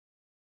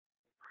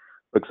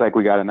Looks like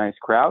we got a nice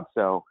crowd,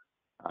 so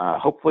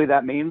hopefully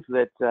that means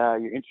that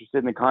you're interested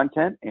in the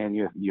content and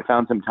you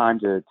found some time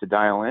to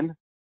dial in.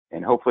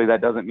 And hopefully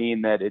that doesn't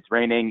mean that it's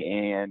raining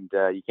and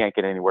you can't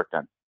get any work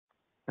done.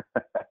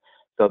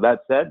 So that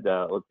said,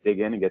 let's dig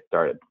in and get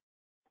started.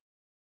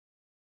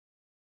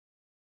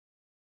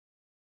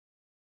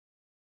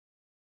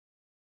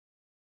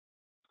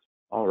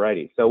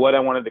 Alrighty, so what I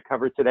wanted to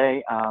cover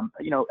today,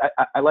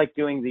 I like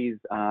doing these,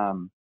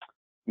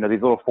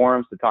 these little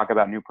forums to talk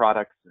about new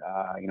products,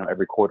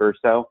 every quarter or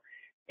so.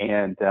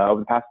 And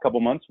over the past couple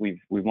months, we've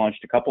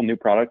launched a couple new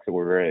products that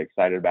we're very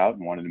excited about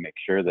and wanted to make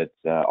sure that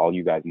all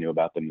you guys knew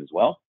about them as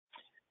well.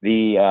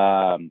 The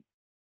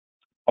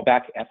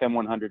Allback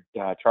FM100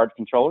 charge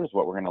controller is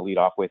what we're going to lead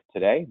off with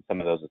today. Some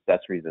of those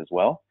accessories as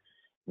well.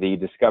 The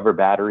Discover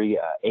Battery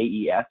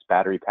AES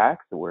battery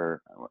packs that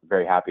we're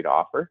very happy to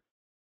offer.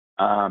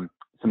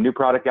 Some new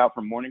product out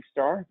from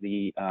Morningstar.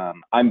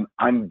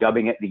 I'm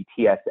dubbing it the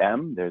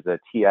TSM. There's a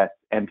TS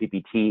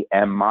MPPT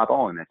M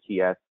model and a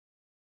TS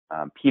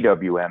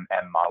PWM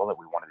M model that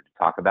we wanted to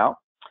talk about.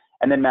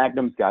 And then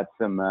Magnum's got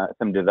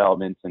some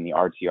developments in the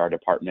RTR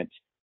department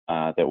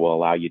that will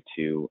allow you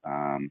to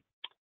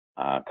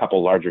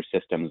couple larger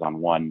systems on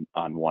one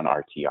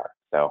RTR.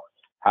 So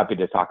happy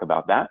to talk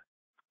about that.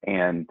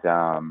 And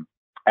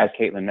as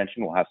Caitlin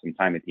mentioned, we'll have some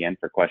time at the end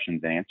for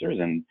questions and answers.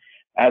 And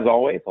as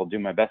always, I'll do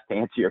my best to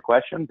answer your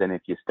questions. And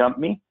if you stump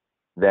me,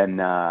 then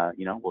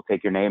we'll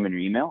take your name and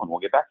your email and we'll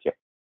get back to you.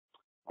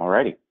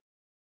 Alrighty.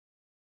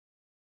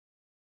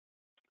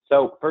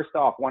 So first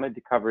off, wanted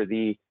to cover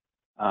the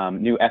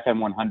new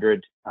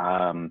FM100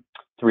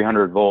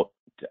 300 volt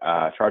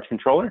charge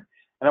controller.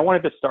 And I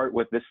wanted to start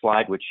with this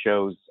slide, which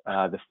shows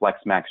the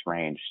FlexMax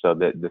range. So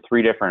the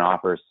three different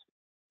offers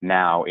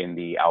now in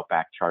the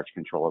Outback charge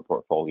controller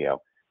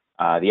portfolio.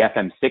 The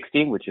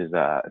FM60, which is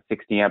a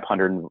 60 amp,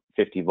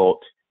 150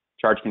 volt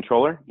charge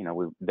controller.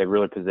 They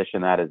really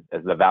position that as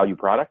the value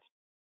product.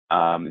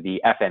 The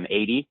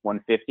FM80,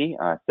 150,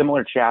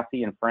 similar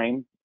chassis and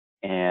frame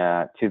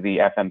to the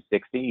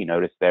FM60. You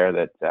notice there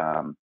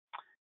that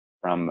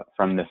from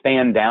the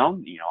fan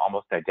down,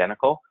 almost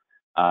identical.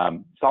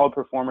 Solid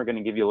performer, going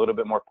to give you a little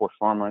bit more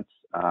performance,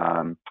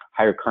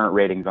 higher current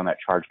ratings on that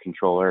charge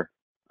controller,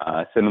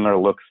 similar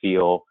look,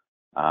 feel,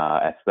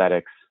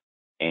 aesthetics,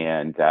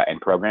 and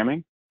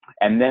programming.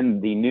 And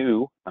then the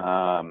new,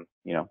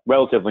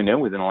 relatively new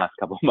within the last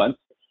couple of months,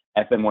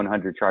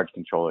 FM100 charge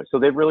controller. So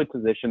they've really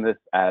positioned this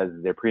as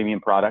their premium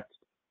product.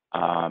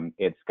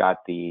 It's got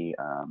the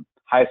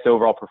highest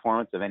overall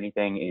performance of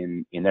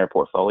anything in their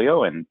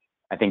portfolio, and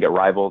I think it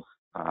rivals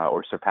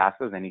or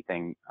surpasses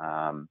anything,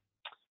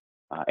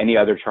 any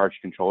other charge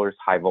controllers,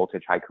 high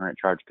voltage, high current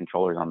charge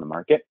controllers on the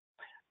market,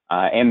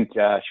 and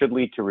should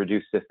lead to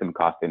reduced system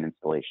cost and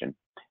installation.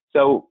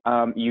 So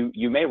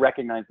you may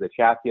recognize the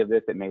chassis of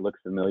this. It may look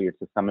familiar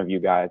to some of you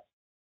guys.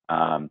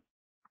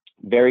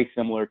 Very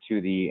similar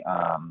to the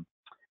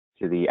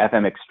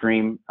FM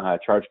Extreme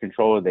charge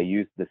controller. They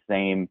use the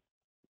same,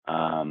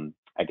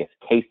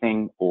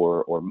 casing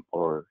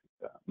or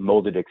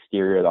molded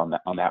exterior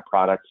on that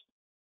product.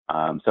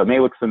 So it may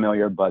look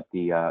familiar, but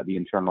the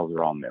internals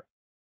are all new.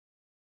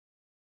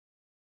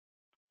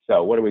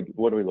 So what are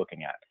we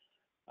looking at?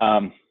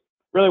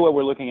 Really, what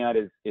we're looking at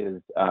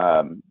is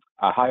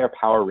a higher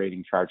power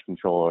rating charge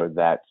controller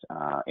that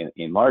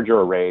in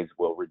larger arrays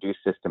will reduce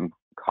system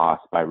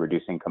costs by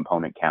reducing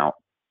component count.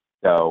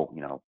 So,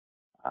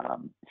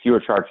 fewer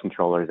charge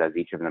controllers as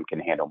each of them can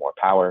handle more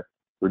power,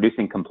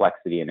 reducing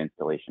complexity and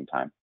installation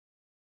time.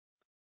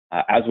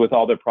 As with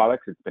all their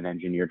products, it's been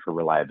engineered for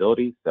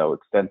reliability. So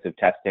extensive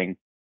testing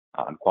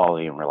on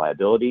quality and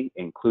reliability,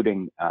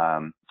 including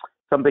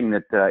something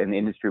that in the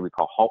industry we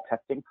call HALT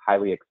testing,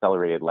 highly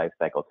accelerated life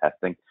cycle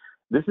testing.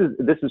 This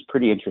is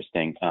pretty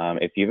interesting.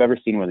 If you've ever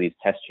seen one of these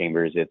test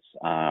chambers, it's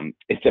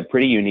a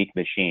pretty unique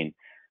machine.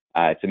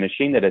 It's a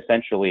machine that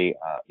essentially,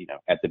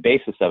 at the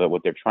basis of it,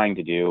 what they're trying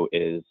to do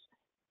is,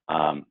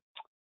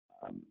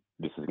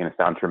 this is going to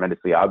sound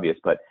tremendously obvious,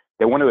 but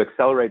they want to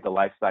accelerate the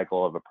life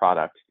cycle of a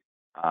product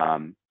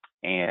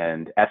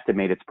and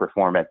estimate its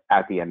performance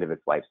at the end of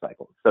its life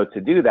cycle. So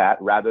to do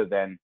that, rather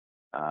than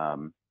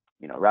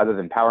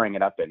powering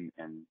it up and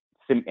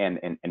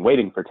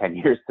waiting for 10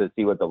 years to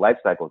see what the life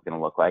cycle is going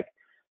to look like,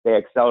 they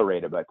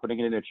accelerate it by putting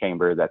it in a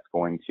chamber that's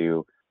going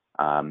to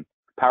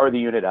power the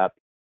unit up,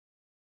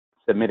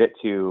 submit it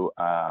to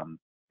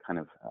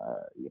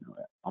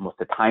almost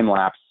a time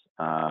lapse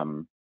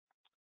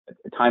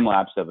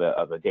of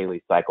a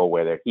daily cycle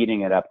where they're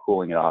heating it up,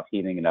 cooling it off,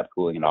 heating it up,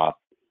 cooling it off,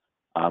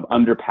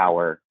 under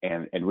power,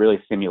 and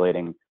really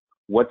simulating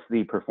what's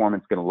the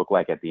performance going to look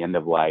like at the end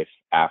of life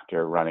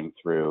after running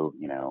through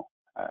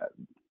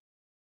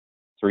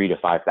 3,000 to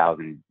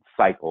 5,000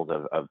 cycles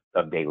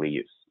of daily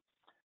use.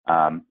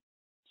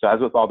 So as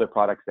with all their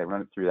products, they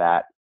run it through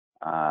that,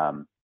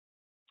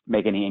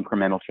 make any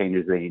incremental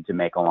changes they need to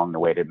make along the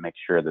way to make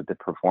sure that the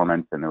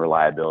performance and the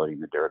reliability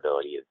and the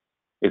durability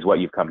is what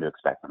you've come to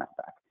expect from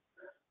Outback.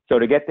 So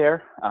to get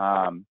there,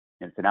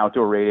 it's an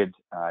outdoor rated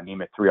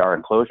NEMA 3R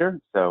enclosure.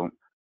 So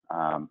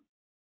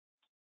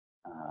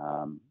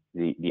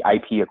The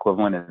IP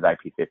equivalent is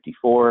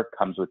IP54,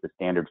 comes with the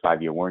standard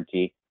 5-year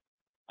warranty.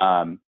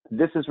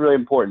 This is really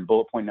important,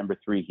 bullet point number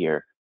 3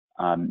 here,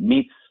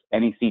 meets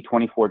NEC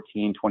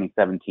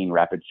 2014-2017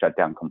 rapid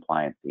shutdown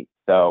compliancy.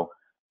 So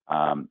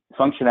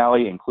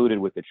functionality included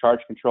with the charge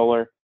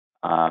controller.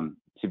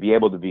 To be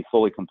able to be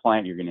fully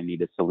compliant, you're going to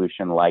need a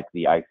solution like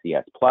the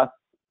ICS Plus,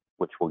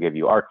 which will give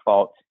you arc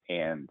fault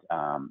and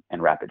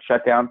rapid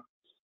shutdown.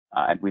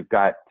 And we've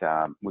got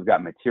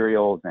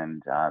materials,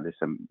 and there's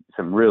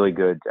some really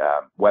good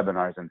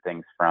webinars and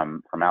things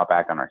from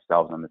Outback on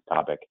ourselves on this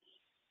topic,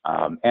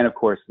 and of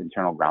course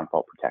internal ground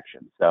fault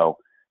protection. So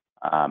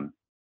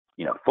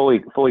you know,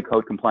 fully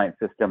code compliant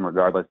system,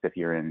 regardless if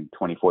you're in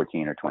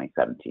 2014 or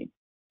 2017.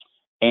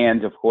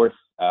 And of course,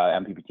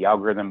 MPPT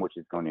algorithm, which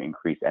is going to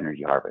increase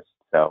energy harvest.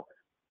 So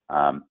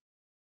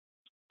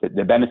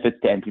the benefits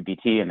to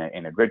MPPT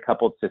in a grid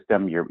coupled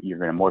system, you're going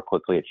to more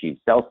quickly achieve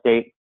cell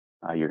state.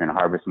 You're going to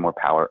harvest more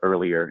power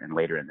earlier and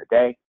later in the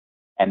day.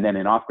 And then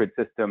in off-grid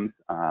systems,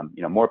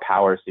 you know, more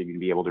power, so you're going to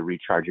be able to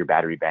recharge your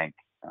battery bank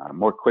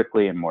more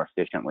quickly and more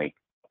efficiently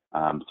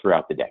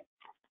throughout the day.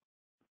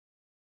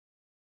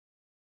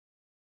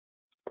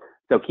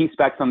 So key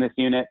specs on this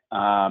unit,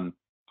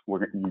 we're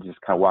going to just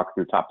kind of walk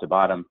through top to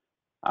bottom.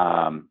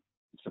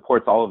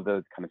 Supports all of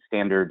those kind of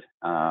standard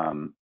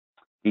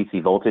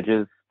DC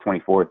voltages,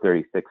 24,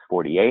 36,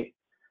 48.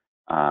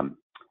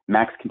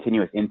 Max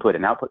continuous input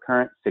and output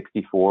current,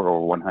 64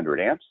 or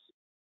 100 amps.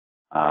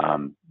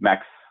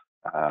 Max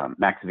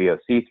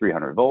VOC,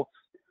 300 volts.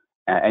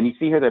 And you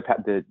see here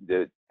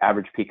the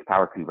average peak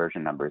power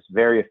conversion numbers,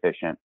 very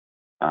efficient.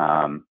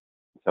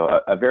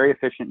 So a very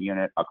efficient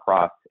unit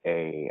across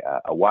a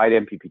wide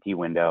MPPT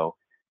window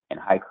and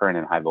high current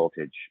and high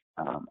voltage.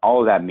 All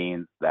of that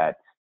means that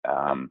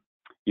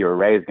your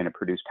array is going to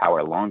produce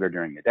power longer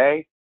during the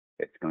day.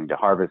 It's going to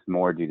harvest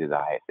more due to the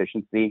high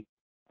efficiency,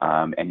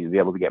 and you'll be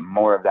able to get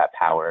more of that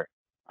power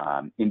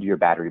into your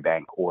battery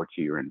bank or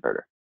to your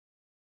inverter.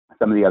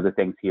 Some of the other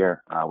things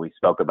here, we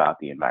spoke about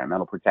the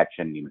environmental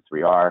protection, NEMA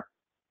 3R,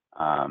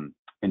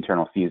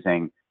 internal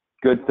fusing,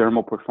 good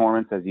thermal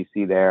performance, as you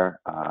see there.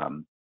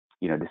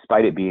 You know,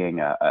 despite it being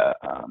a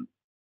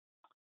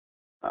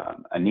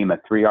NEMA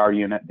 3R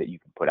unit that you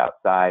can put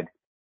outside,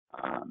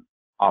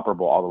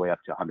 operable all the way up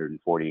to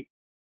 140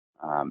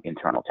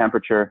 internal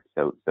temperature,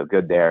 so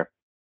good there.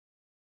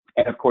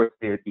 And of course,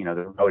 the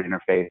remote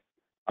interface,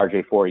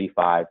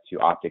 RJ4E5 to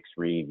optics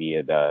re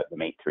via the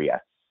Mate 3S.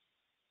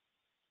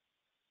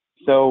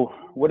 So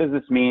what does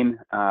this mean?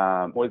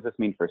 What does this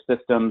mean for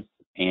systems,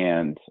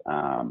 and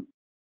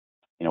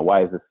you know,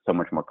 why is this so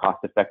much more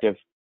cost effective?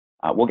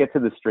 We'll get to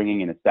the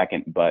stringing in a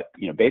second, but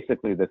you know,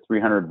 basically the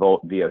 300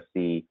 volt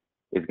VOC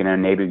is going to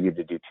enable you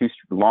to do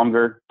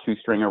longer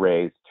two-string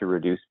arrays to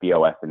reduce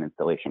BOS and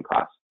installation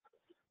costs.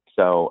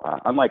 So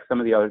unlike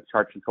some of the other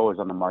charge controllers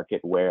on the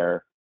market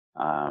where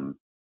the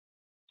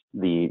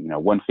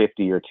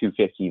 150 or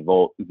 250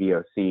 volt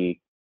VOC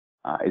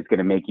is going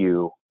to make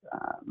you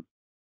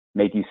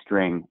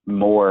string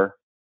more,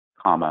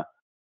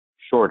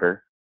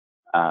 shorter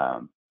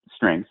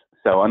strings.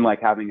 So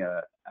unlike having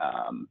a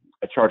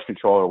charge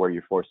controller where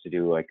you're forced to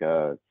do like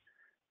a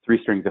 3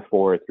 strings of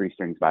 4, 3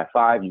 strings by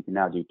 5, you can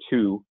now do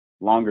 2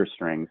 longer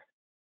strings,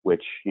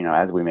 which, you know,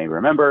 as we may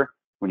remember,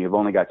 when you've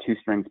only got 2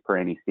 strings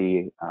per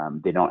NEC,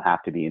 they don't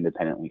have to be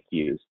independently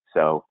fused.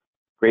 So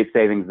great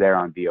savings there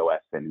on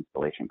BOS and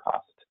installation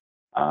cost.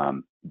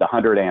 The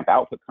 100 amp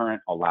output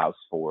current allows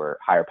for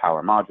higher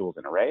power modules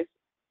and arrays.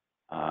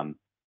 And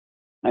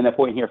the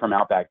point here from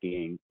Outback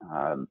being,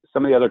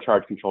 some of the other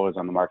charge controllers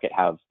on the market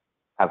have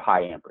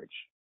high amperage.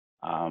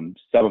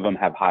 Some of them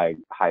have high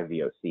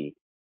VOC.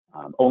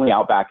 Only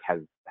Outback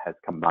has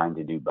combined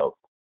to do both.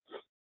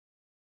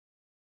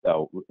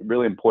 So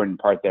really important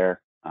part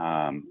there.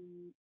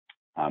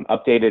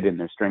 Updated in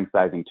their string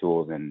sizing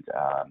tools, and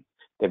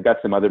they've got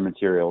some other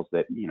materials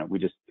that, you know, we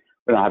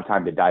don't have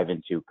time to dive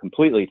into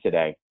completely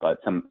today, but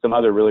some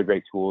other really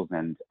great tools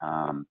and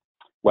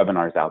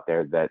webinars out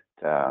there that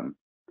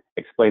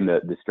explain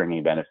the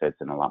stringing benefits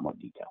in a lot more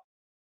detail.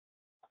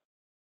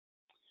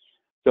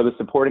 So the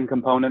supporting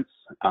components,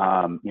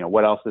 you know,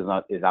 what else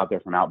is out there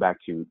from Outback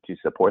to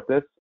support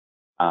this?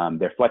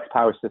 Their flex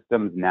power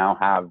systems now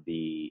have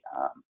the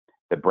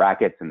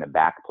brackets and the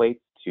back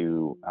plates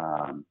to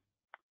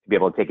be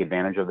able to take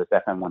advantage of this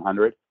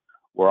FM100.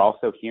 We're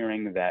also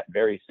hearing that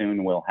very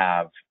soon we'll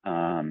have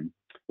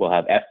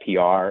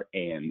FPR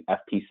and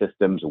FP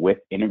systems with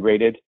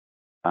integrated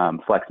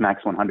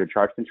FlexMax 100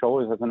 charge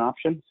controllers as an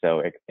option.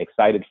 So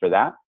excited for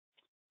that.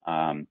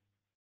 And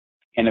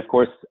of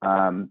course,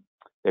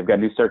 they've got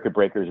new circuit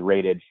breakers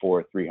rated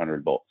for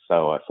 300 volts.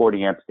 So a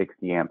 40 amp,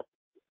 60 amp,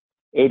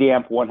 80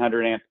 amp,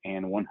 100 amp,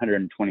 and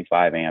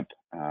 125 amp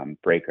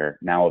breaker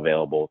now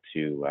available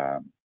to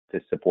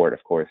support,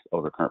 of course,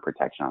 overcurrent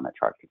protection on that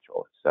charge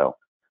controller. So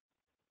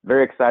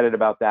very excited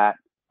about that.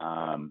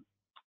 I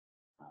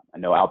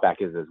know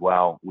Outback is as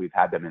well. We've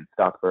had them in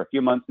stock for a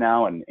few months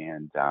now, and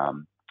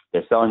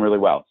they're selling really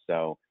well.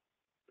 So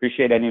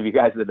appreciate any of you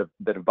guys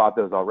that have bought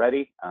those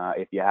already.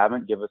 If you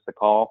haven't, give us a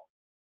call.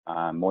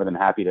 I'm more than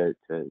happy to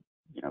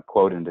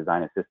quote and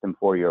design a system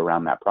for you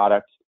around that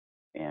product.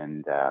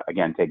 And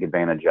again, take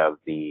advantage of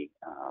the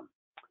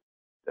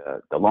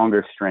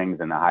longer strings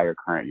and the higher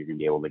current you're going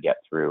to be able to get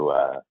through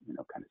kind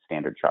of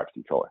standard charge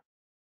controller.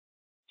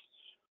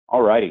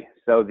 Alrighty,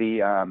 so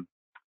the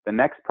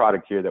next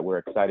product here that we're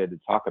excited to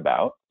talk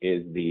about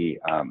is the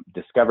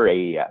Discover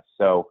AES.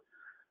 So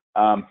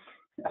I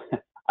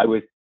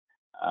was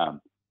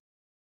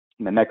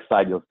in the next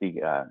slide you'll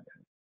see I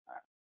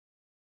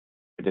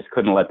just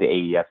couldn't let the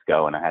AES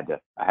go, and I had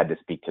to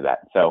speak to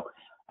that. So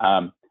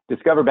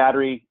Discover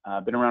battery,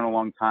 been around a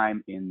long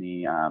time in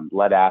the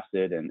lead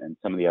acid and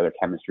some of the other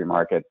chemistry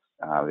markets.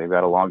 They've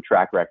got a long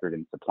track record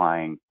in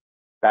supplying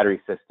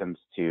battery systems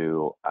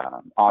to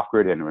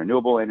off-grid and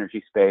renewable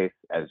energy space,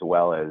 as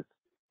well as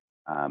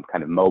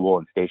kind of mobile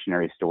and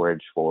stationary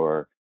storage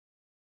for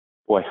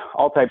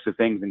all types of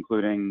things,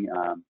 including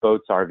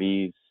boats,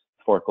 RVs,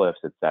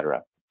 forklifts,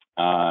 etc.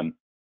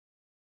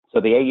 So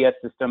the AES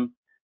system,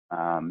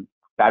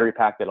 battery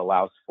pack that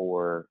allows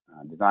for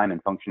design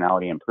and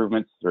functionality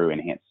improvements through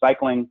enhanced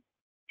cycling,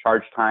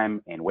 charge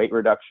time, and weight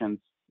reductions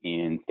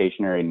in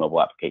stationary and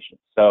mobile applications.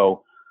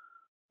 So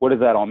what does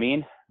that all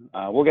mean?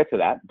 We'll get to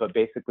that, but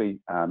basically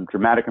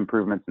dramatic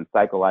improvements in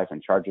cycle life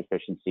and charge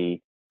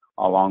efficiency,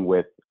 along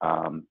with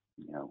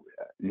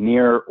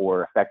near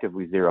or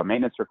effectively zero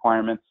maintenance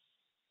requirements,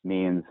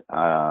 means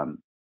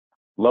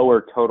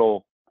lower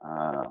total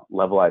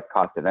levelized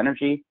cost of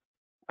energy,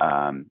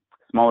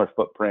 smaller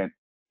footprint,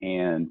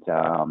 and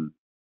I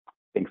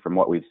think from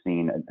what we've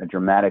seen, a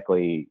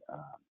dramatically,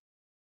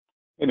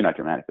 maybe not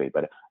dramatically,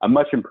 but a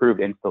much improved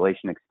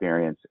installation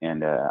experience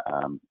and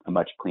a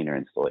much cleaner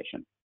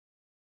installation.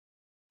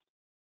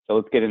 So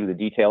let's get into the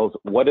details.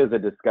 What is a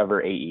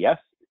Discover AES?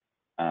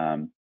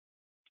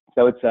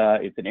 So it's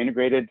an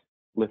integrated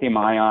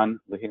lithium-ion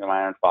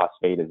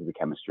phosphate is the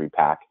chemistry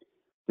pack,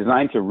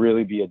 designed to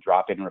really be a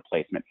drop-in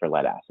replacement for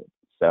lead acid.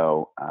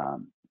 So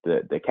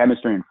the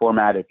chemistry and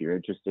format, if you're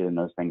interested in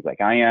those things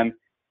like I am,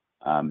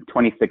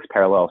 26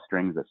 parallel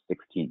strings of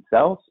 16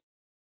 cells.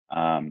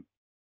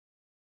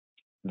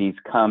 These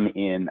come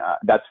in,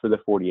 that's for the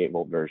 48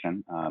 volt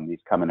version. These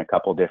come in a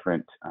couple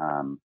different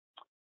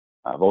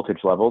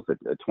voltage levels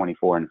at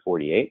 24 and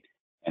 48,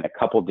 and a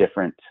couple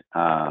different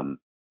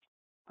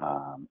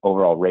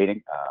overall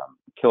rating,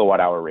 kilowatt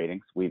hour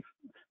ratings. We've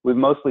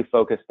mostly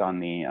focused on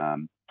the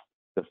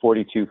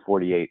 42,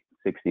 48,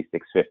 60,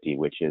 650,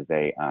 which is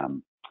a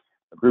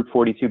group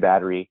 42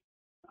 battery,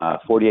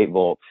 48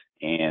 volts,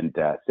 and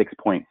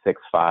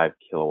 6.65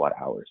 kilowatt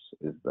hours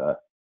is the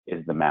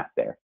math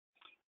there.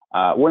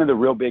 One of the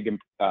real big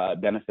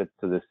benefits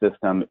to the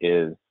system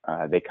is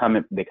they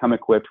come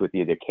equipped with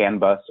either CAN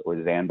bus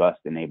or ZAN bus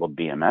enabled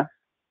BMS.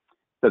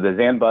 So the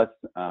ZAN bus,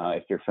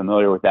 if you're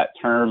familiar with that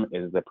term,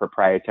 is the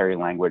proprietary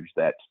language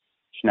that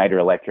Schneider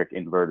Electric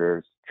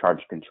inverters,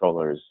 charge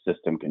controllers,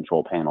 system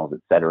control panels,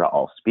 etc.,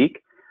 all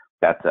speak.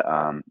 That's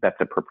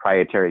a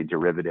proprietary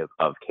derivative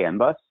of CAN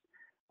bus.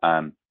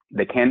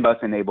 The CAN bus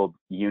enabled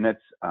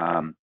units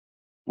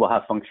will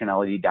have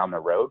functionality down the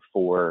road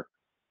for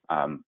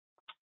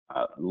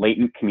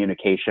latent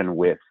communication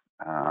with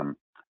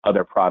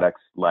other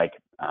products like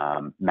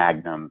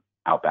Magnum,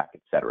 Outback,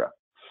 etc.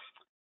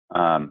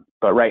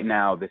 But right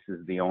now, this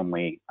is the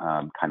only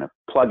kind of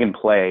plug and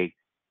play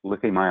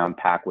lithium-ion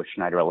pack with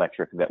Schneider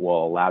Electric that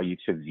will allow you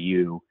to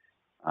view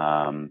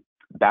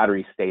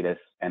battery status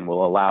and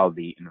will allow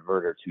the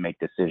inverter to make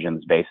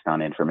decisions based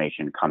on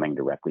information coming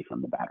directly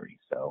from the battery.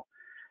 So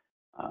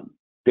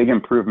big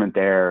improvement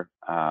there,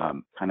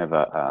 kind of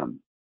a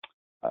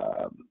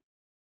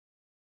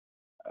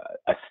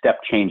step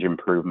change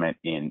improvement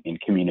in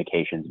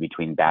communications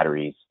between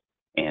batteries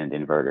and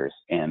inverters.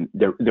 And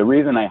the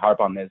reason I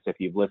harp on this, if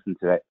you've listened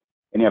to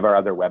any of our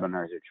other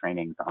webinars or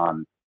trainings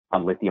on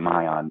lithium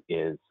ion,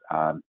 is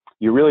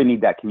you really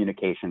need that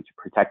communication to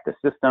protect the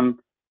system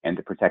and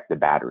to protect the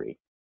battery.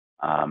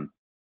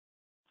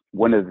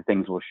 One of the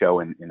things we'll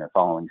show in the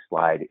following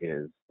slide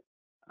is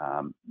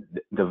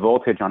the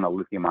voltage on a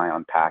lithium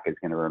ion pack is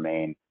going to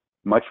remain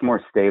much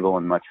more stable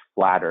and much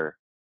flatter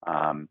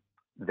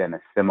than a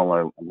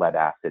similar lead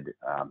acid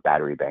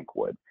battery bank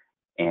would.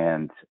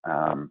 And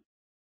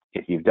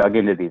if you've dug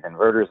into these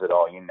inverters at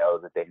all, you know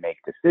that they make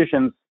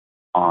decisions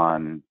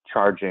on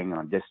charging,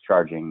 on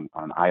discharging,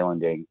 on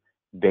islanding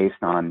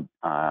based on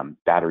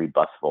battery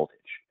bus voltage.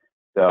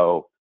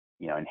 So,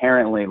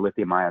 inherently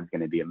lithium ion is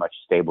going to be a much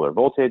stabler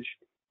voltage.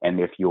 And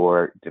if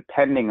you're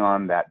depending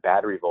on that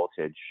battery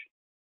voltage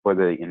for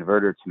the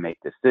inverter to make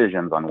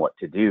decisions on what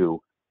to do,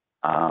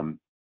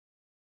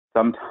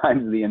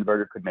 sometimes the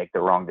inverter could make the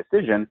wrong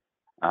decision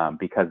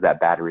because that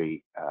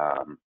battery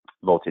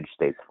voltage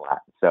stays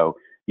flat. So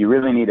you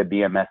really need a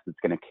BMS that's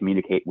going to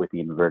communicate with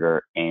the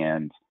inverter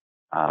and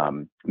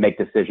make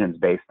decisions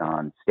based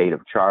on state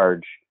of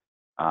charge,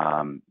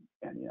 and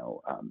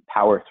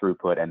power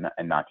throughput,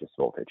 and not just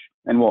voltage.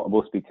 And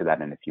we'll speak to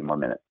that in a few more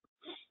minutes.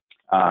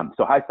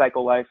 So high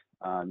cycle life.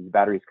 These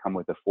batteries come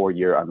with a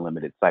 4-year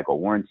unlimited cycle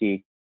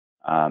warranty.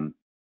 That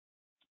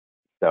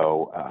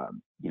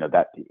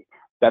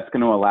That's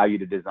going to allow you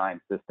to design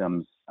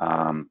systems,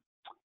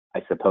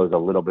 I suppose, a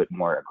little bit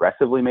more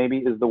aggressively, maybe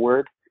is the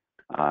word.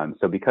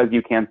 So because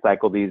you can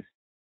cycle these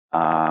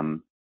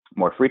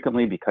more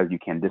frequently, because you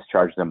can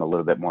discharge them a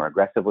little bit more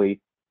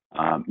aggressively,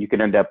 you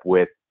can end up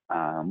with,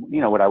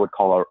 what I would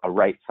call a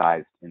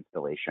right-sized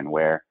installation,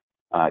 where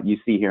you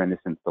see here in this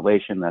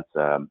installation, that's,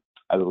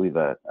 I believe,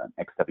 an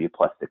XW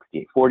Plus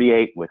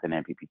 6848 with an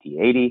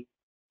MPPT 80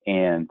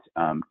 and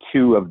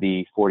 2 of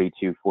the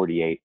 42,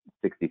 48,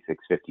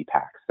 6650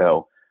 packs.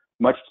 So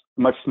much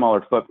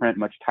smaller footprint,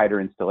 much tighter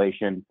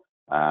installation.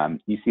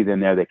 You see them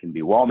there, they can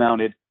be wall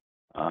mounted.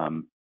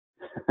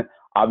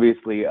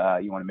 Obviously,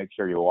 you want to make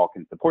sure your wall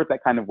can support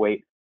that kind of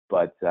weight,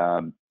 but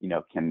can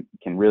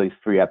really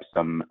free up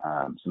some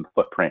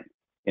footprint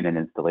in an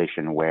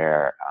installation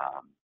where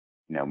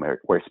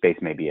where space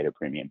may be at a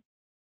premium.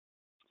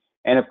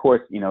 And of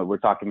course, we're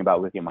talking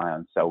about lithium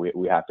ion, so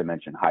we have to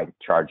mention high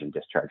charge and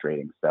discharge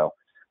ratings. So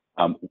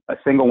a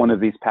single one of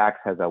these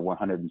packs has a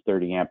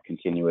 130 amp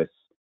continuous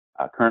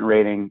current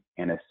rating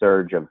and a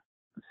surge of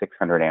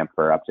 600 amp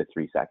for up to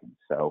 3 seconds.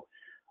 So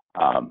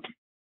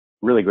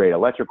really great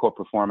electrical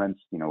performance.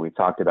 We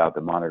talked about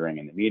the monitoring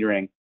and the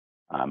metering,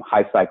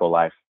 high cycle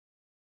life,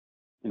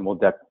 and we'll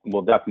duck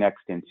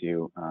next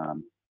into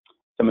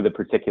some of the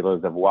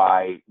particulars of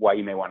why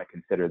you may want to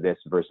consider this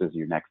versus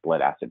your next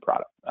lead acid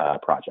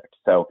project.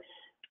 So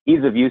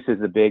ease of use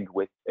is a big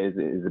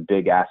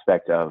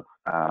aspect of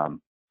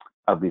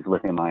these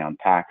lithium ion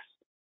packs.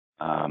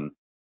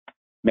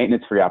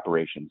 Maintenance free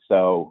operation.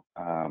 So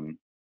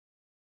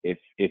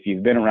if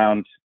you've been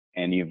around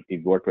and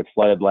you've worked with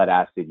flooded lead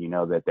acid, you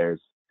know that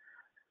there's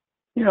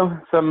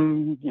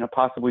some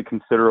possibly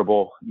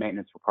considerable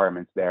maintenance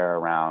requirements there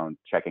around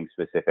checking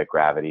specific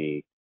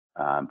gravity,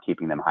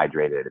 keeping them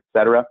hydrated,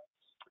 etc.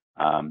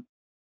 And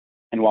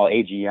while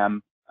AGM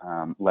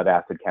lead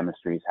acid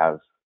chemistries have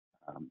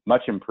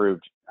much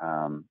improved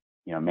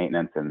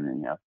maintenance,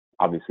 and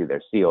obviously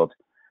they're sealed,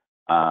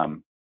 they're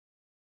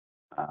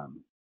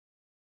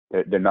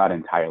not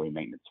entirely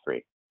maintenance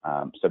free.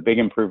 So big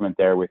improvement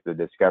there with the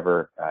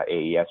Discover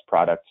AES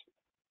product.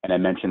 And I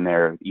mentioned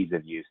their ease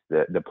of use,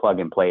 the plug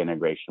and play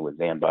integration with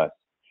Zambus.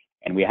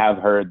 And we have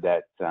heard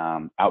that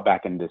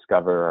Outback and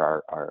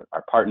Discover are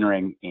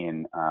partnering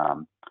in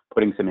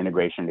putting some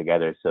integration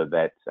together so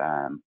that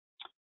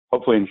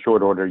hopefully in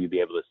short order you'll be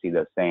able to see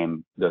those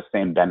same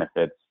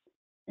benefits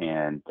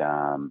and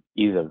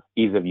ease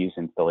of use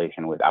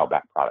installation with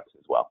Outback products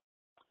as well.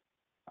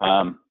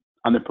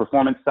 On the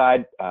performance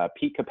side,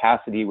 peak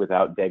capacity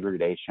without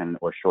degradation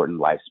or shortened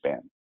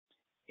lifespan.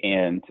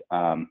 And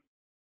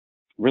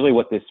really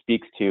what this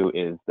speaks to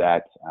is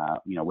that,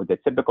 with the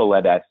typical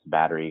lead acid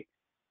battery,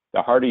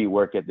 the harder you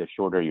work it, the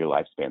shorter your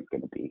lifespan is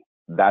going to be.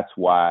 That's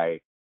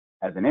why,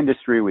 as an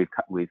industry, we've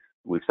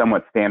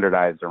somewhat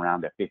standardized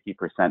around a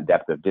 50%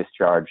 depth of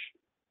discharge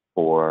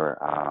for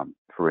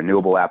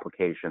renewable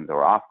applications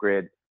or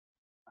off-grid.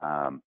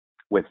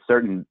 With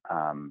certain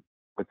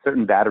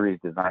batteries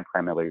designed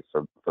primarily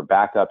for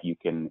backup, you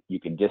can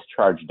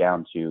discharge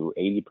down to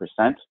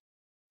 80%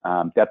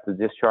 depth of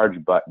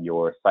discharge, but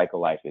your cycle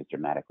life is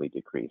dramatically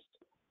decreased.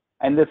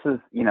 And this is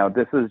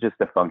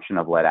just a function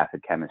of lead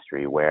acid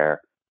chemistry,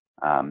 where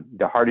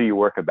the harder you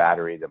work a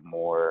battery, the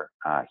more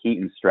heat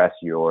and stress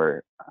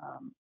you're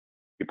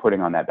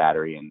putting on that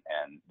battery, and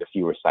the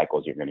fewer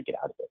cycles you're going to get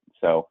out of it.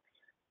 So,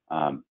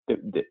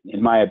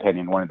 in my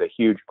opinion, one of the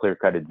huge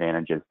clear-cut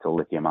advantages to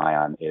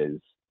lithium-ion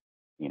is,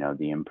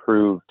 the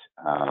improved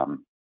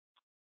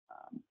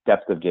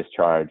depth of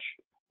discharge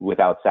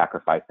without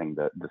sacrificing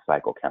the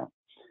cycle count.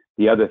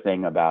 The other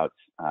thing about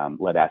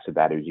lead acid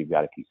batteries you've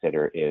got to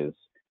consider is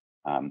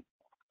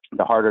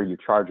the harder you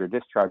charge or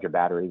discharge a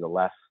battery, the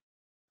less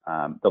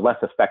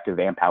effective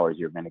amp hours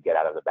you're going to get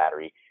out of the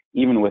battery,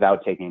 even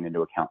without taking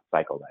into account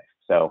cycle life.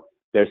 So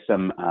there's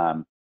some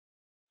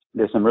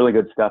really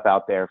good stuff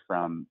out there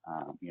from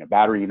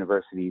Battery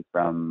University,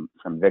 from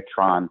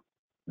Victron,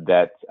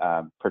 that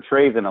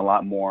portrays in a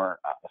lot more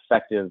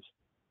effective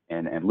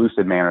and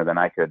lucid manner than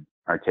I could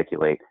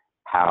articulate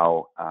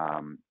how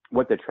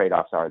what the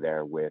trade-offs are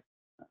there with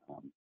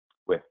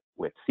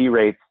C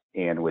rates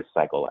and with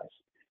cycle life.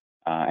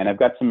 And I've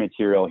got some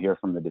material here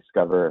from the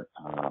Discover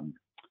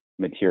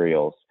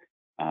materials.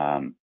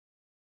 On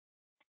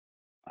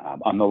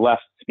the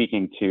left,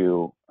 speaking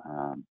to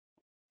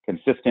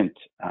consistent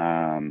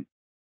runtime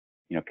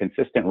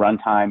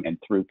and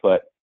throughput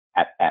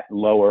at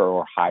lower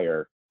or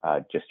higher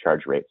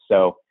discharge rates.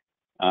 So,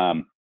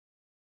 they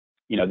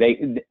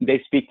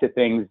speak to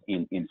things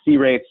in C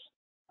rates.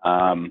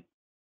 From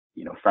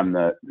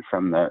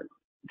the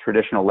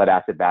traditional lead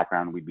acid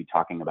background, we'd be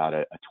talking about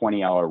a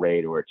 20-hour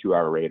rate or a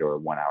 2-hour rate or a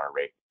 1-hour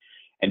rate.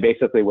 And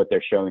basically what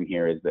they're showing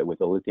here is that with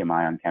the lithium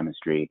ion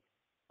chemistry,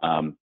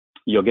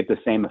 you'll get the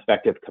same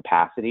effective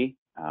capacity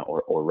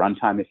or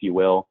runtime, if you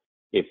will,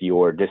 if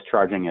you're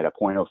discharging at a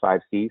 0.05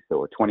 C,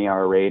 so a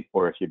 20-hour rate,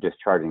 or if you're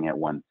discharging at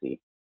 1 C.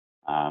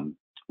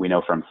 We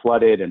know from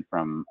flooded and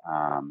from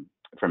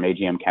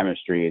AGM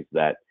chemistries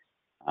that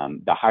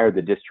the higher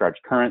the discharge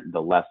current,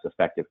 the less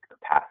effective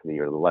capacity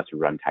or the less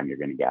runtime you're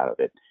going to get out of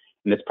it.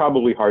 And it's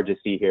probably hard to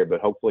see here,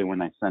 but hopefully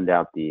when I send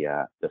out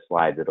the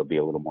slides, it'll be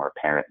a little more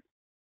apparent,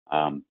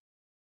 some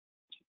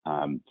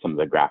of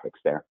the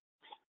graphics there.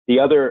 The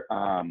other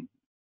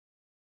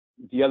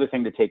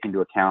thing to take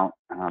into account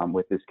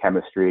with this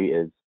chemistry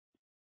is,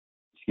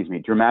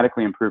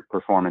 dramatically improved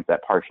performance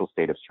at partial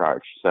state of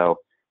charge. So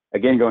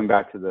again, going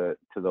back to the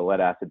lead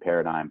acid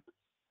paradigm,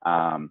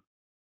 I'd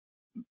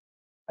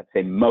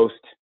say most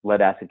lead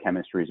acid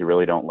chemistries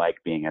really don't like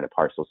being at a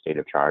partial state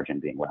of charge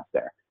and being left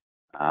there.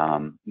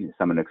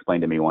 Someone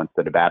explained to me once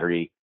that a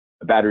battery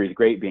is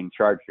great being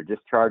charged or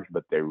discharged,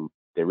 but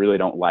they really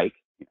don't like,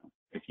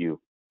 if you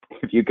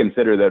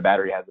consider that a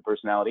battery has a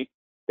personality,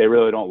 they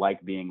really don't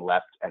like being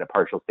left at a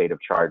partial state of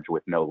charge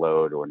with no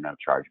load or no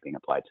charge being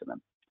applied to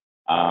them.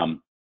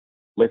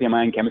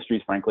 Lithium-ion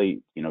chemistries,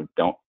 frankly,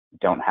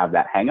 don't have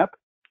that hang up.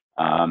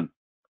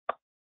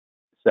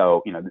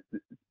 So,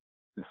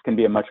 this can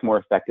be a much more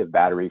effective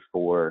battery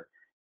for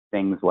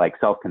things like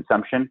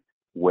self-consumption,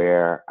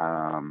 where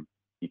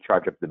you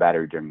charge up the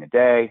battery during the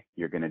day,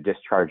 you're going to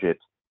discharge it,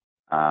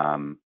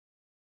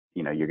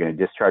 you're going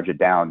to discharge it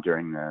down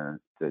during the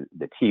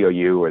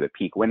TOU or the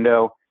peak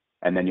window,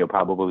 and then you'll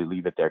probably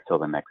leave it there till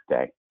the next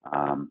day.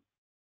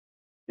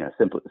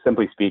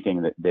 Simply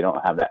speaking, that they don't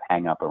have that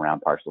hang up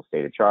around partial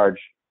state of charge,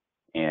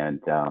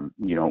 and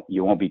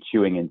you won't be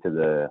chewing into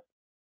the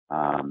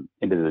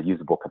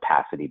usable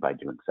capacity by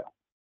doing so.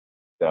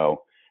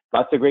 So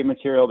lots of great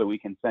material that we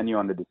can send you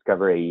on the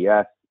Discover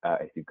AES.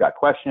 If you've got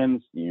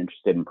questions, you're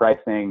interested in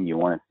pricing, you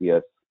want to see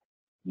us,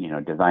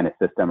 design a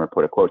system or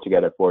put a quote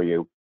together for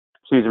you,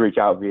 please reach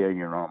out via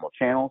your normal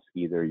channels,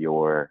 either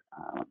your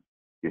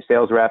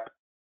sales rep,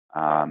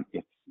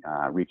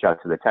 reach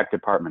out to the tech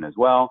department as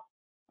well.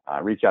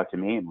 Reach out to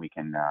me, and we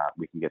can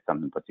get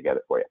something put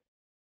together for you.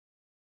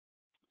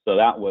 So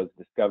that was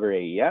Discover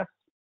AES.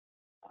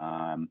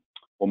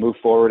 We'll move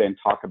forward and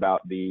talk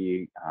about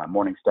the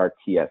Morningstar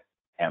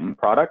TSM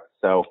product.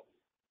 So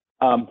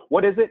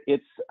what is it?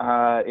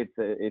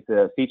 It's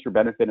a feature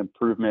benefit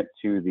improvement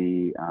to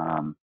the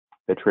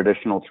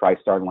traditional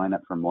TriStar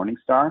lineup from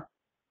Morningstar,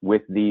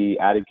 with the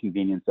added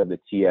convenience of the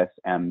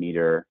TSM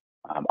meter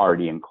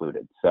already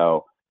included.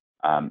 So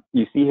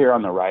you see here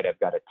on the right, I've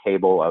got a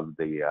table of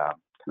the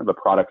kind of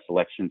a product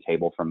selection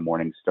table from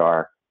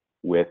Morningstar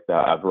with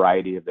a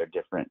variety of their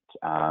different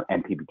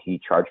MPPT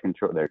charge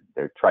control, their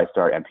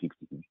TriStar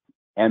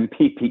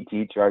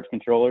MPPT charge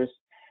controllers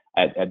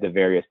at the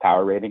various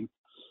power ratings.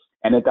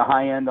 And at the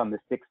high end on the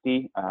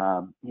 60,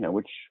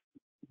 which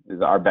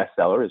is our best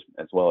seller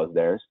as well as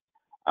theirs,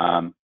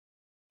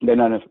 they've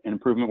done an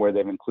improvement where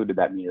they've included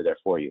that meter there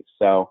for you.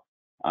 So,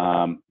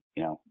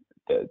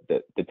 the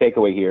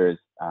takeaway here is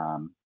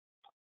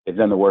they've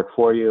done the work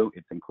for you.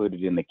 It's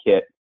included in the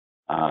kit.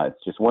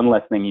 It's just one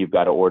less thing you've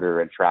got to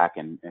order and track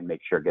and make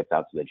sure it gets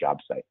out to the job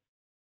site.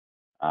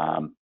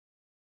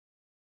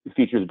 The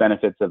features,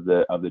 benefits of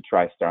the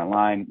TriStar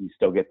line: you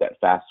still get that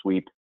fast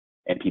sweep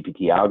and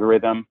PPT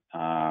algorithm.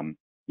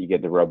 You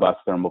get the robust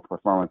thermal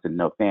performance and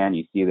no fan.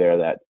 You see there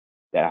that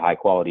high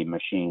quality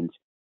machined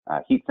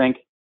heatsink,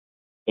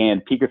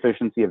 and peak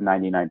efficiency of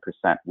 99%,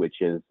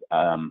 which is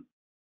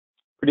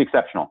pretty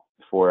exceptional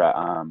for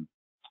a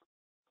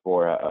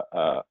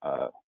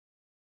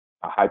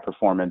high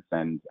performance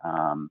and,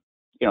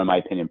 in my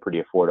opinion,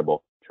 pretty affordable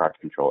charge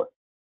controller.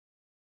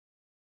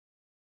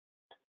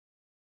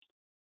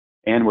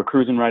 And we're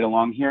cruising right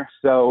along here.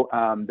 So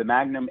the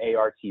Magnum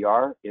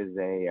ARTR is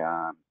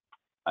a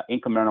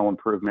incremental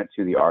improvement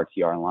to the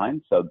RTR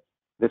line. So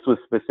this was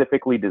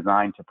specifically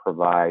designed to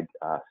provide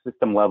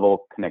system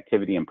level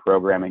connectivity and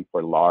programming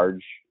for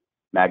large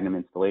Magnum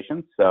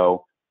installations.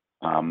 So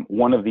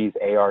one of these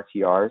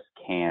ARTRs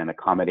can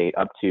accommodate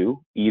up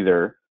to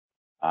either,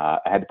 I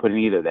had to put an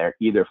either there,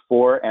 either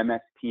 4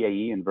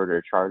 MSPAE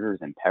inverter chargers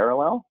in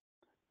parallel,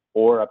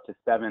 or up to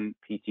 7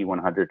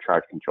 PT100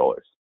 charge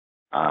controllers.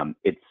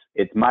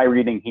 It's my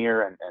reading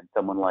here, and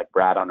someone like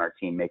Brad on our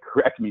team may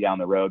correct me down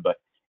the road, but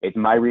it's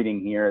my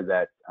reading here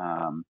that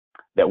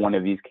that one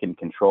of these can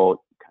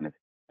control kind of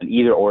an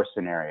either or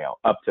scenario,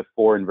 up to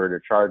 4 inverter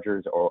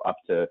chargers or up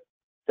to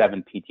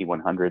 7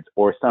 PT100s,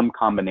 or some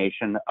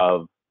combination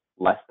of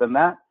less than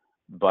that.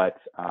 But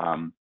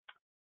I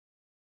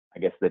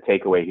guess the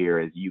takeaway here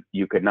is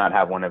you could not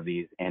have one of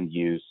these and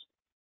use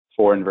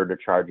 4 inverter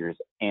chargers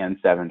and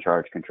 7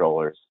 charge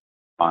controllers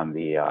on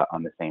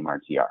the same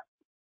RTR.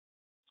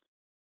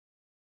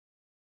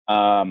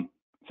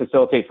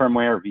 Facilitate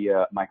firmware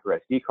via micro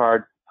SD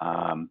card.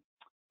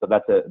 So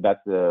that's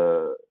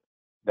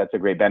a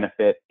great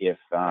benefit. If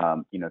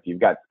if you've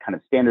got kind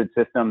of standard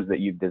systems that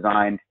you've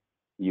designed,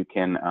 you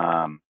can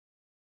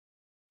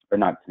or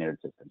not standard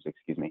systems,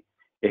 excuse me.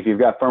 If you've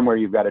got firmware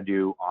you've got to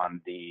do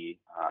on the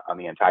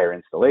entire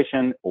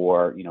installation,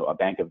 or a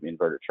bank of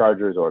inverter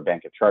chargers or a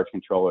bank of charge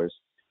controllers,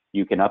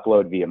 you can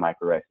upload via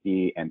micro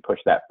SD and push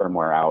that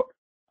firmware out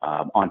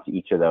onto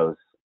each of those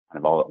kind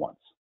of all at once.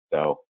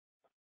 So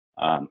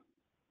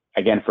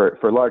again,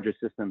 for larger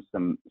systems,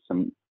 some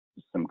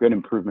good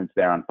improvements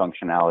there on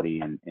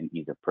functionality and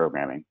ease of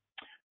programming.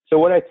 So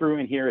what I threw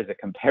in here is a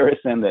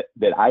comparison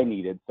that I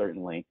needed,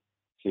 certainly,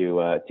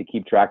 to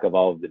keep track of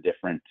all of the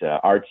different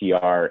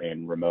RTR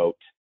and remote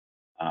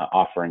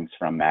offerings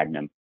from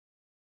Magnum.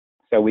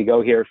 So we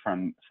go here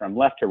from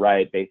left to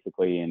right,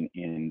 basically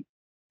in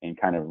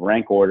kind of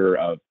rank order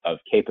of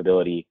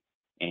capability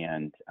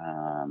and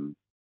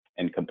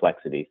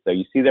complexity. So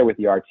you see there with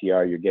the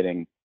RTR, you're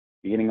getting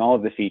all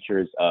of the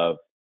features of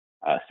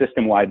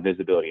system-wide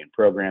visibility and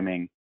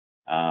programming.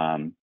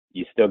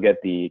 You still get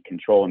the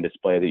control and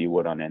display that you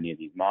would on any of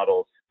these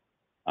models.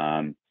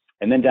 And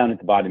then down at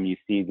the bottom, you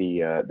see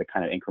the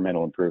kind of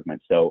incremental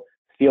improvements. So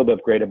field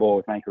upgradable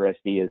with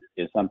microSD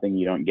is something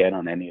you don't get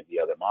on any of the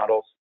other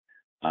models.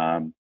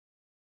 And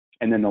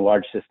then the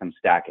large system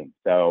stacking.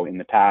 So in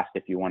the past,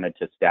 if you wanted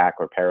to stack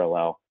or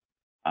parallel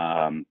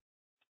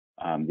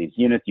these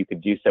units, you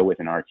could do so with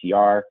an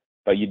RTR,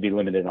 but you'd be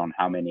limited on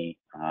how many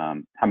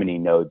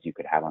nodes you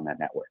could have on that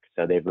network.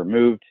 So they've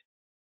removed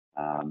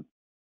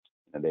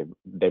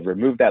they've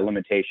removed that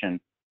limitation,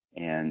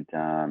 and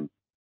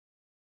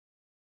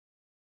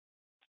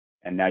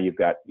now you've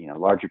got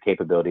larger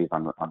capabilities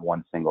on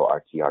one single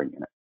RTR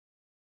unit.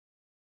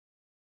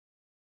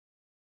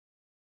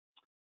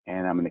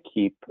 And I'm going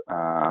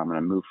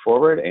to move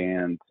forward,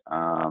 and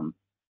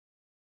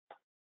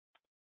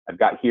I've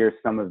got here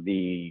some of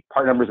the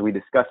part numbers we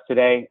discussed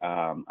today.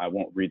 I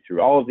won't read through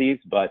all of these,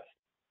 but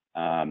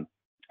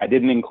I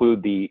didn't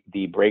include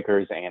the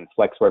breakers and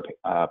FlexWare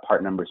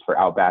part numbers for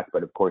Outback,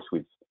 but of course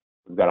we've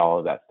got all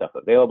of that stuff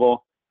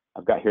available.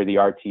 I've got here the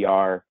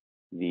RTR,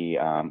 the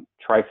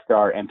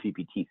TriStar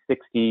MPPT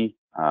 60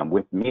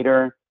 with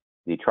meter,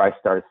 the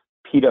TriStar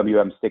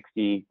PWM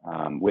 60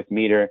 with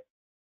meter,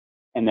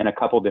 and then a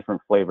couple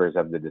different flavors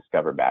of the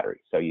Discover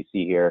battery. So you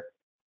see here,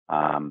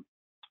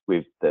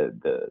 we've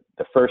the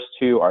first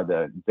two are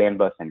the ZAN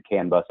bus and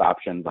CAN bus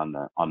options on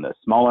the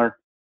smaller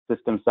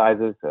system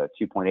sizes,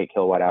 2.8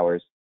 kilowatt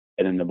hours,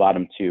 and then the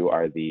bottom two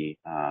are the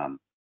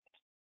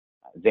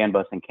ZAN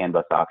bus and CAN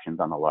bus options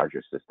on the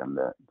larger system,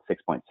 the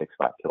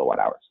 6.65 kilowatt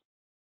hours.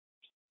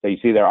 So you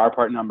see there are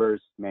part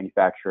numbers,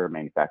 manufacturer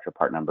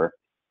part number,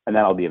 and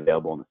that'll be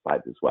available in the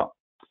slides as well.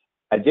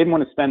 I did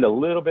want to spend a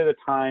little bit of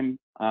time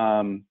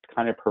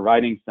kind of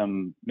providing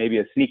maybe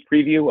a sneak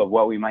preview of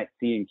what we might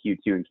see in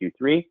Q2 and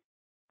Q3.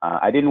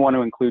 I didn't want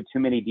to include too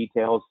many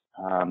details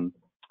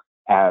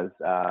as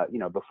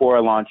before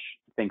a launch,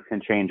 things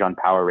can change on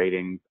power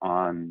ratings,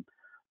 on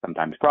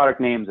sometimes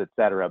product names, et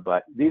cetera.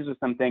 But these are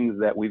some things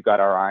that we've got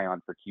our eye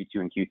on for Q2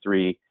 and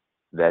Q3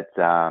 that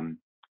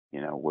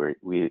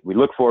we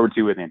look forward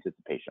to with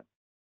anticipation.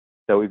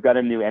 So we've got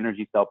a new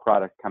energy cell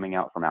product coming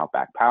out from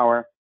Outback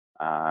Power.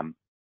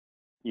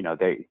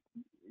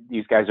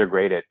 These guys are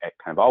great at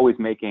kind of always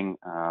making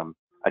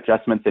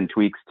adjustments and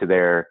tweaks to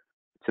their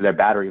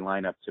battery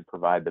lineup to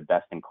provide the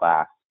best in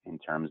class in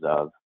terms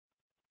of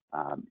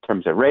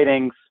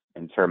ratings,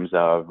 in terms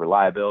of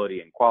reliability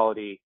and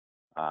quality,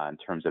 in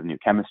terms of new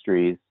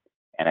chemistries.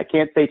 And I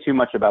can't say too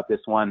much about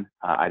this one.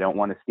 I don't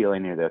want to steal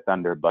any of their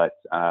thunder, but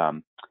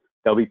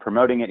they'll be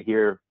promoting it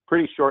here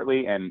pretty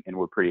shortly, and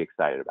we're pretty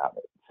excited about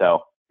it.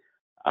 So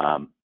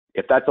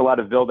if that's a lot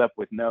of buildup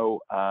with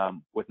no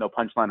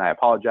punchline, I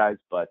apologize,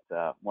 but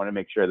want to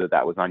make sure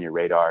that was on your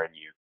radar and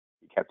you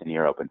kept an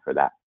ear open for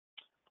that.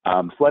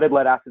 Flooded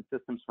lead acid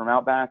systems from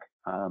Outback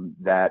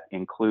that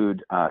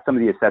include some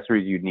of the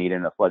accessories you'd need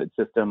in a flooded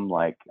system,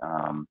 like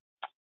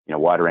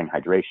watering,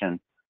 hydration,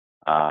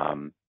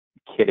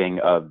 kitting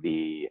of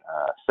the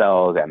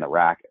cells and the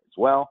rack as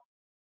well.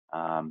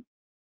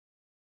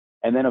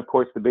 And then, of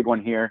course, the big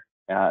one here,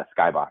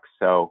 Skybox.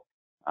 So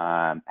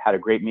had a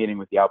great meeting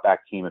with the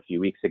Outback team a few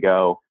weeks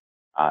ago.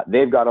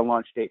 They've got a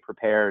launch date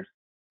prepared.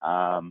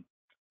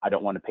 I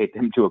don't want to paint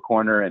them to a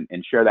corner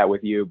and share that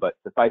with you, but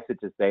suffice it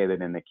to say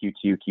that in the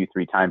Q2,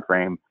 Q3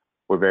 timeframe,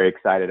 we're very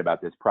excited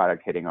about this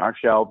product hitting our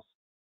shelves,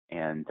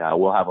 and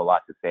we'll have a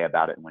lot to say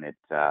about it when it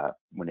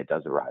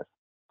does arrive.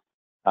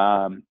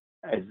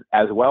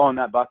 As well in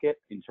that bucket,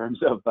 in terms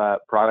of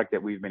product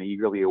that we've been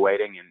eagerly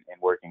awaiting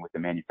and working with the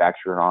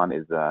manufacturer on,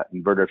 is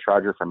inverter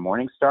charger from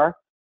Morningstar.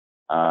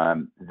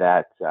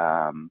 That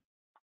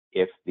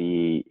if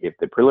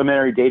the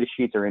preliminary data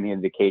sheets are any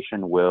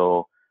indication,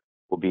 will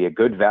be a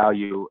good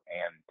value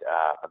and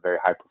a very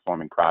high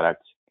performing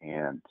product,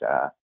 and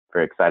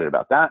very excited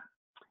about that.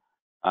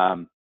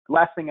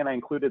 Last thing, and I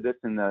included this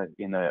in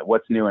the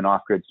what's new in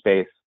off-grid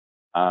space.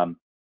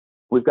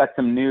 We've got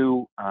some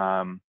new,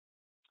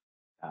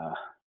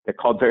 they're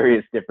called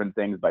various different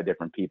things by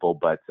different people,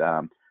 but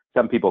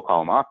some people call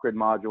them off-grid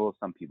modules,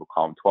 some people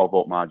call them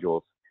 12-volt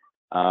modules.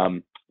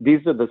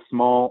 These are the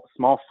small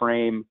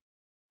frame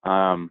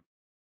polycrystalline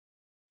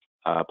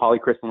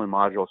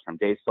modules from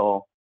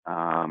Daysol.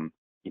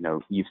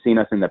 You've seen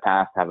us in the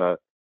past have a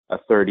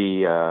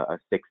 30, a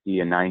 60,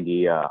 a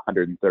 90, a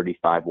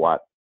 135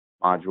 watt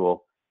module.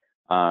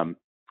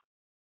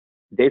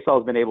 Daysol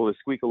has been able to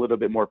squeak a little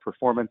bit more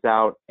performance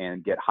out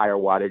and get higher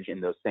wattage in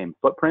those same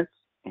footprints.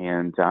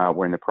 And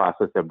we're in the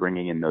process of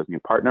bringing in those new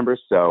part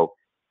numbers. So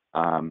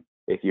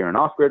if you're an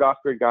off-grid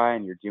guy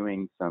and you're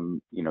doing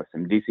some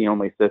DC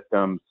only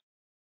systems,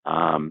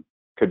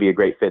 could be a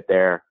great fit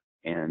there.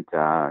 And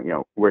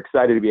we're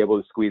excited to be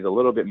able to squeeze a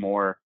little bit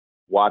more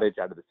wattage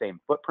out of the same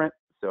footprint.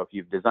 So if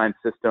you've designed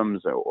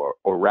systems or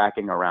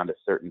racking around a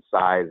certain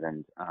size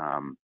and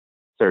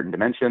certain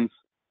dimensions,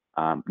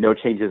 no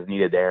changes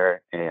needed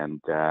there.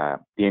 And the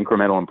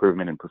incremental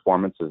improvement in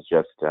performance is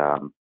just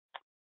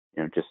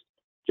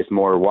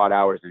more watt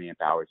hours and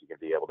amp hours you can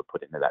be able to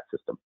put into that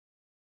system.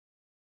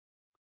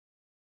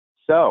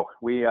 So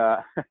we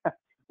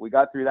we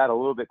got through that a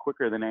little bit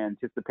quicker than I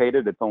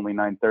anticipated. It's only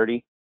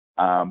 9:30,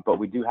 but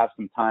we do have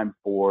some time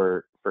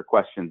for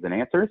questions and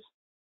answers.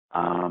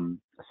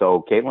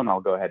 So Caitlin,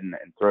 I'll go ahead and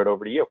throw it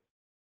over to you.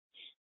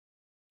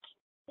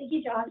 Thank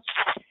you, Josh.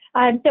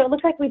 So it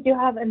looks like we do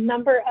have a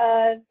number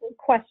of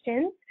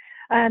questions.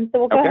 So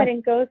we'll go ahead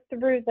and go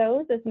through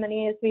those, as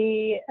many as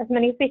we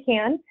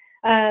can.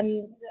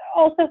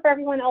 Also, for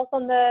everyone else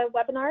on the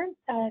webinar,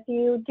 if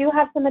you do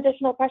have some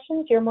additional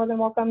questions, you're more than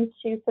welcome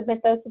to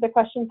submit those to the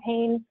question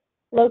pane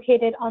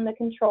located on the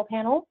control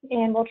panel,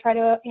 and we'll try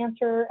to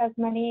answer as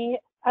many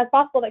as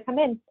possible that come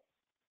in.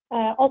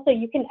 Also,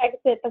 you can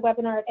exit the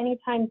webinar at any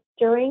time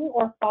during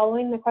or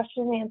following the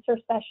question and answer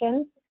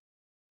session.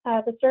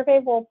 The survey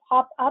will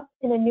pop up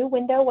in a new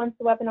window once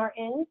the webinar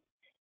ends.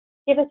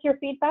 Give us your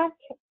feedback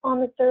on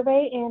the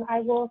survey, and I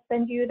will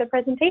send you the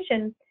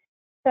presentation.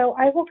 So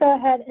I will go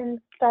ahead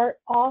and start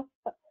off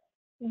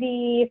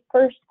the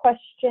first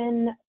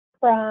question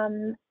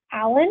from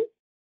Alan.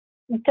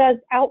 Does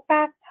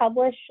Outback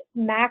publish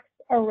max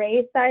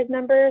array size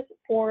numbers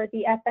for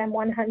the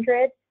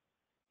FM100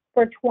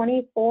 for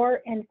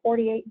 24 and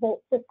 48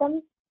 volt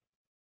systems?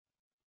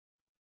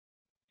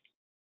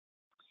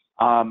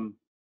 I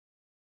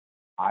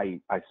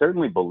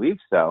certainly believe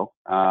so.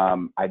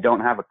 I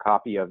don't have a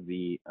copy of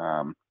the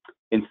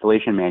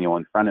installation manual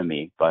in front of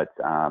me, but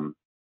I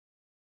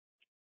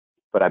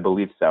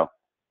believe so.